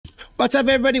What's up,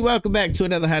 everybody? Welcome back to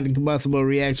another Haptic Combustible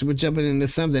reaction. We're jumping into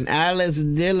something.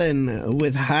 Dillon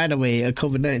with Hideaway, a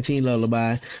COVID-19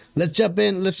 lullaby. Let's jump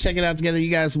in. Let's check it out together. You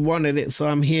guys wanted it, so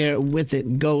I'm here with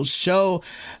it. Go show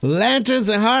lanterns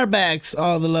and hardbacks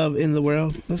all the love in the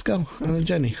world. Let's go on a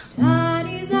journey.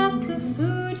 Daddy's at the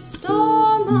food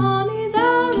store. Mommy's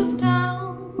out of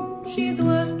town. She's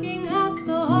working at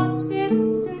the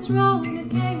hospital since Rhoda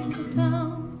came to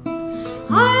town.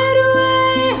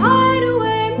 Hideaway,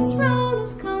 hideaway, Miss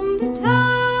Rhoda's come to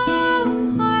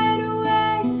town.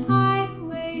 Hideaway,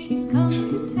 hideaway, she's come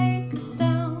to take us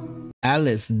down.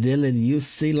 Dillon, you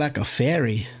see like a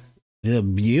fairy. They're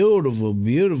beautiful,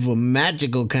 beautiful,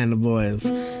 magical kind of voice.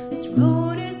 Miss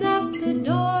Rhoda's at the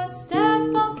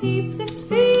doorstep. I'll keep 6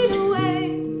 feet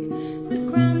away. But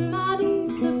Grandma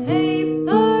needs the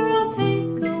paper. I'll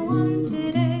take her one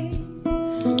today.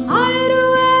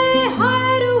 Hideaway,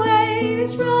 hideaway,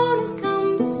 Miss Rhoda's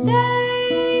come to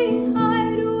stay.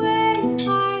 Hideaway,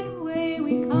 hideaway,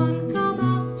 we can't come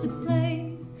out to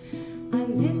play.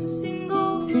 I'm missing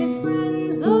all my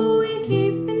friends, though we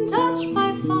keep in touch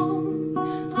by phone.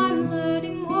 I'm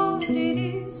learning what it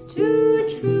is to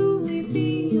truly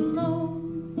be alone.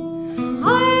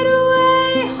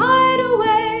 Hideaway,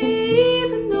 hideaway,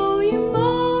 even though you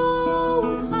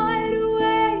moan.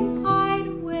 Hideaway,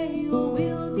 or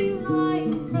we'll be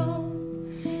lying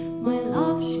prone. My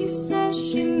love, she says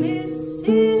she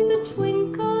misses the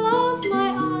twinkle of my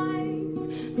eyes,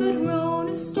 but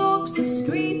Rona stalks the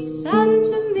streets, and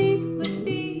to meet would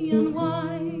be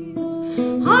unwise.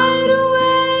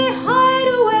 Hideaway,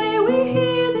 hideaway, we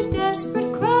hear the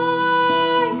desperate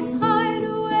cries.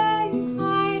 Hideaway,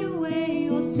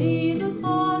 you'll see the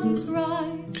bodies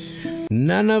rise.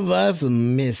 None of us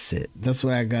miss it. That's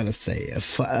what I gotta say.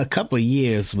 A couple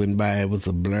years went by, it was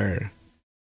a blur.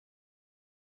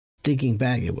 Thinking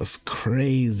back, it was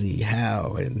crazy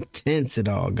how intense it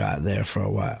all got there for a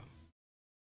while.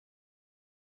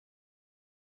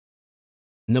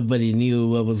 Nobody knew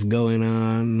what was going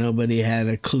on. Nobody had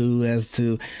a clue as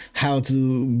to how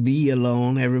to be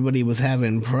alone. Everybody was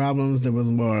having problems. There was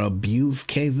more abuse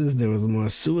cases. There was more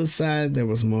suicide. There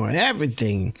was more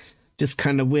everything. Just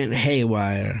kind of went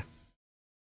haywire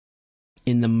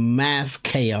in the mass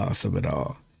chaos of it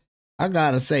all. I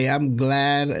gotta say, I'm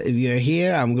glad if you're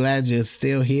here. I'm glad you're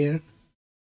still here.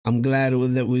 I'm glad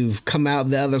that we've come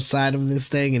out the other side of this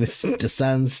thing and the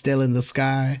sun's still in the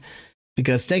sky.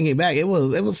 Because thinking back, it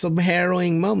was some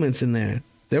harrowing moments in there.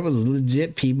 There was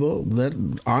legit people that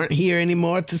aren't here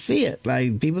anymore to see it.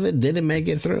 Like people that didn't make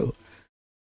it through.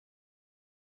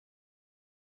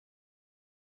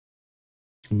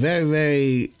 Very,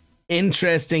 very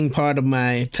interesting part of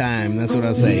my time. That's what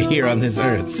I'll say here on this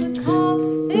earth.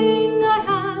 Coughing, I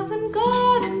haven't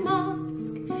got a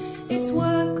mask. It's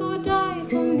work or die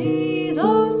for me,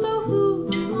 though, so who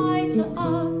am I to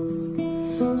ask?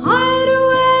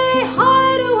 Hideaway,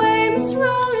 hideaway, Miss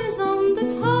Rhoda's on the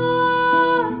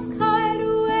task.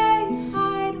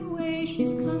 Hideaway,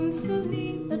 she's come for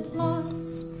me at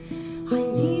last. I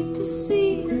need to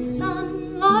see the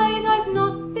sunlight, I've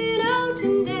not been out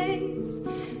in days.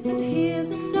 And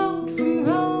here's a note from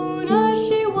Rona,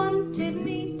 she wanted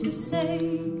me to say.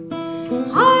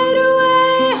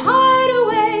 Hideaway,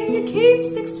 hideaway, you keep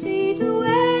 6 feet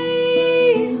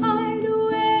away.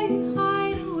 Hideaway,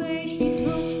 she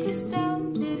took us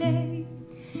down today.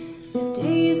 The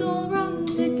days all run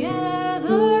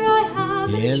together, I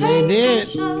haven't changed a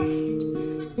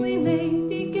shirt. We may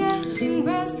be getting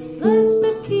restless,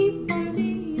 but keep on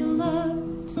the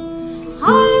alert.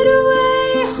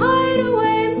 Hideaway,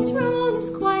 hideaway, Miss Rona's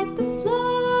quite the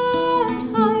flirt.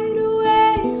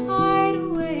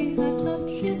 Hideaway, her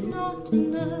touch is not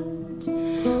inert.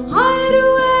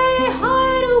 Hideaway,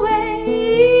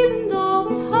 even though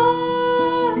it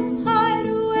hurts.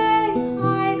 Hideaway,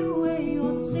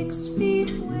 your 6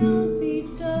 feet will be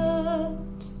dirt.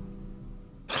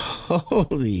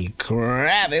 Holy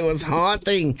crap, it was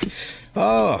haunting.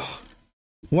 Oh,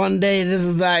 one day this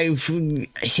is like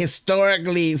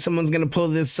historically someone's gonna pull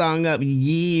this song up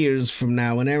years from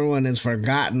now when everyone has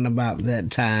forgotten about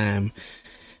that time,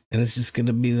 and it's just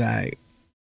gonna be like,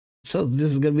 so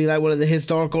this is gonna be like one of the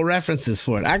historical references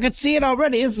for it. I could see it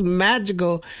already. It's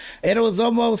magical. It was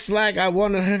almost like I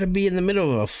wanted her to be in the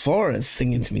middle of a forest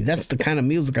singing to me. That's the kind of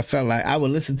music I felt like. I would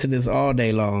listen to this all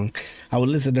day long. I would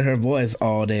listen to her voice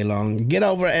all day long. Get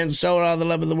over and show her all the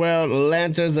love in the world.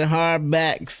 Lanterns and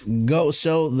hardbacks. Go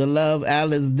show the love,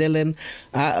 Dillon.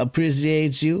 I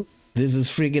appreciate you. This is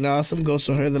freaking awesome. Go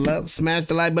show her the love. Smash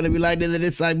the like button if you liked it, the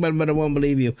dislike button, but I won't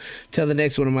believe you. Till the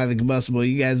next one, I'm the Combustible.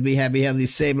 You guys be happy, healthy,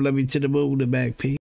 safe, love you to the moon and back. Peace.